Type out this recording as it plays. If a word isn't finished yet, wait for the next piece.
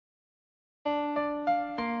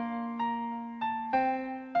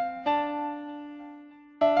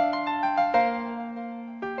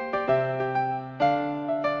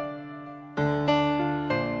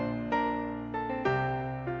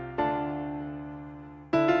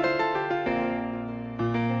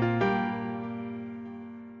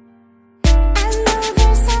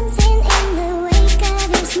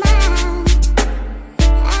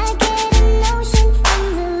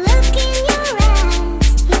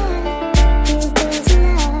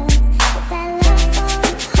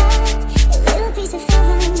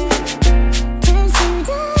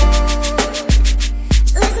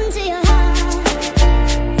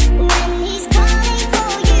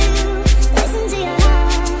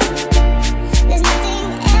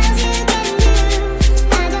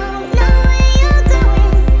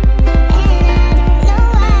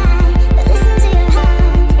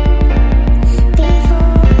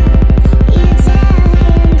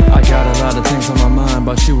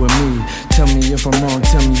if I'm wrong,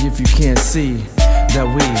 tell me if you can't see that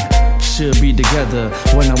we should be together.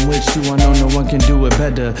 When I'm with you, I know no one can do it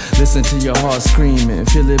better. Listen to your heart screaming,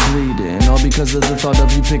 feel it bleeding, all because of the thought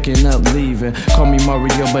of you picking up, leaving. Call me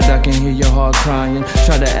Mario, but I can hear your heart crying.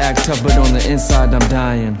 Try to act tough, but on the inside I'm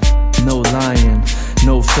dying. No lying,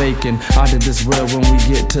 no faking. Out of this world when we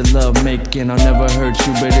get to love making. I'll never hurt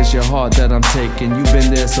you, but it's your heart that I'm taking. You've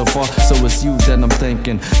been there so far, so it's you that I'm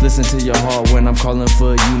thinking. Listen to your heart when I'm calling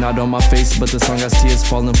for you. Not on my face, but the song has tears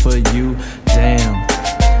falling for you. Damn,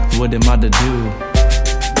 what am I to do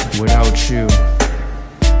without you?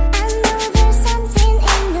 I know there's something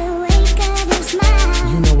in the wake of your smile.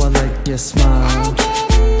 You know I like your smile. I get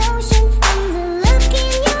a notion from the look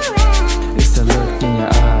in your eyes. It's the look in your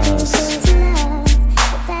eyes.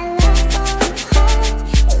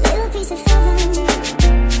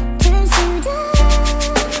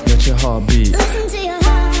 Let your heart beat. Listen to your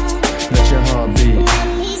heart. Let your heart beat.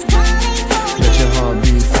 When he's calling for you. Let your heart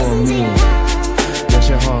beat for me. Let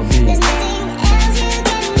your heart beat. There's nothing else you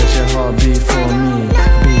can do. Let your heart beat for me.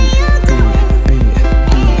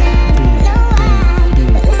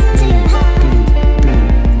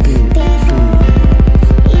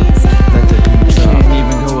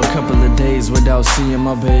 Without seeing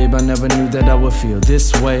my babe, I never knew that I would feel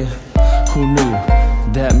this way. Who knew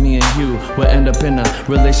that me and you would end up in a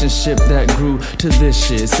relationship that grew to this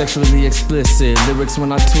shit? Sexually explicit lyrics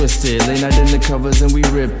when I twist it. Late night in the covers and we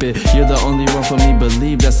rip it. You're the only one for me,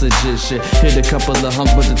 believe that's legit shit. Hit a couple of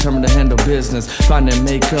humps but determined to handle business. Finding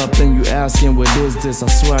makeup and you asking what is this? I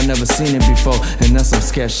swear I never seen it before, and that's some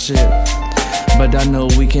sketch shit. But I know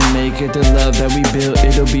we can make it. The love that we built,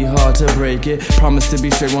 it'll be hard to break it. Promise to be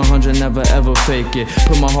straight 100, never ever fake it.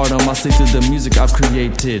 Put my heart on my sleeve through the music I've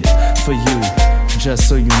created for you, just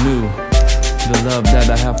so you knew the love that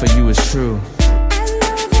I have for you is true. I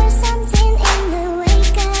know there's something in the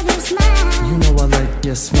wake of your smile. You know I like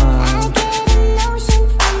your smile. I get a notion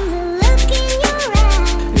from the look in your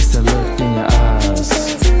eyes. It's the look in your eyes.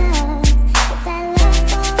 There's love, if that love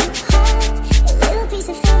falls apart, a little piece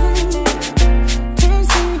of heaven turns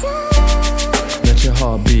to dust. Let your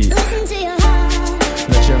heart beat. Listen to your heart.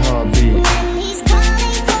 Let your heart beat. When he's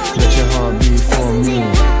calling for you. Let your heart beat for me.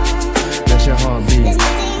 Let your heart beat. There's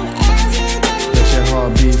nothing else you can do. Let your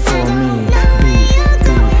heart beat for me.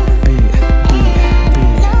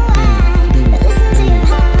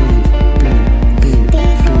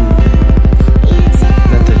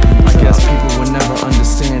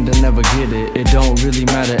 It don't really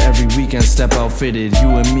matter, every weekend step outfitted. You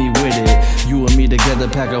and me with it, you and me together.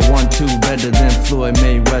 Pack a 1-2 better than Floyd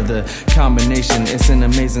Mayweather. Combination, it's an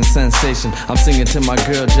amazing sensation. I'm singing to my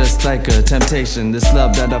girl just like a temptation. This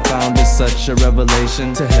love that I found is such a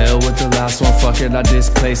revelation. To hell with the last one, fuck it, I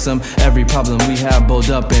displace them. Every problem we have,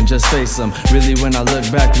 bold up and just face them. Really when I look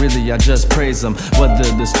back, really I just praise them.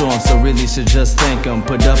 Weather the storm, so really should just thank them.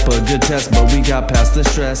 Put up a good test, but we got past the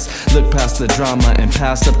stress. Look past the drama and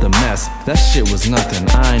passed up the mess. That shit was nothing,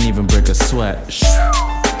 I ain't even break a sweat.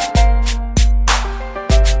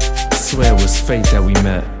 Swear it was fate that we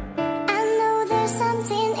met. I know there's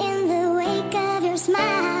something in the wake of your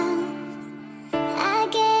smile. I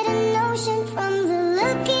get a notion from the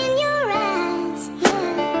look in your eyes.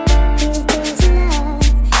 Yeah, if there's love,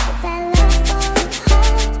 if that love falls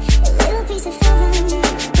apart, a little piece of heaven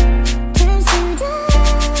turns to dust.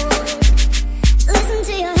 Listen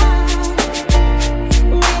to your heart.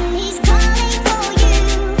 When he's calling for you,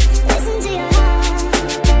 listen to your heart.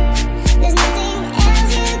 There's nothing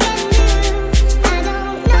else you can do. I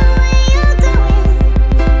don't know where you're going,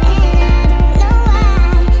 and I don't know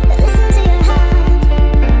why, but listen to your heart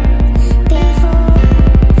before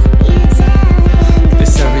you tell.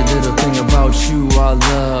 It's every little thing about you I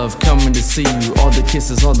love. Coming to see you, all the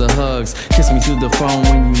kisses, all the hugs. Kiss me through the phone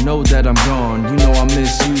when you know that I'm gone. You know I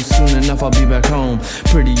miss you, soon enough I'll be back home.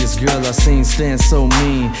 Prettiest girl I seen, stand so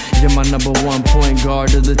mean. You're my #1 point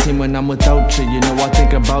guard of the team when I'm without you. You know I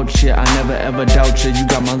think about you, I never ever doubt you. You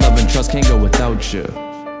got my love and trust, can't go without you.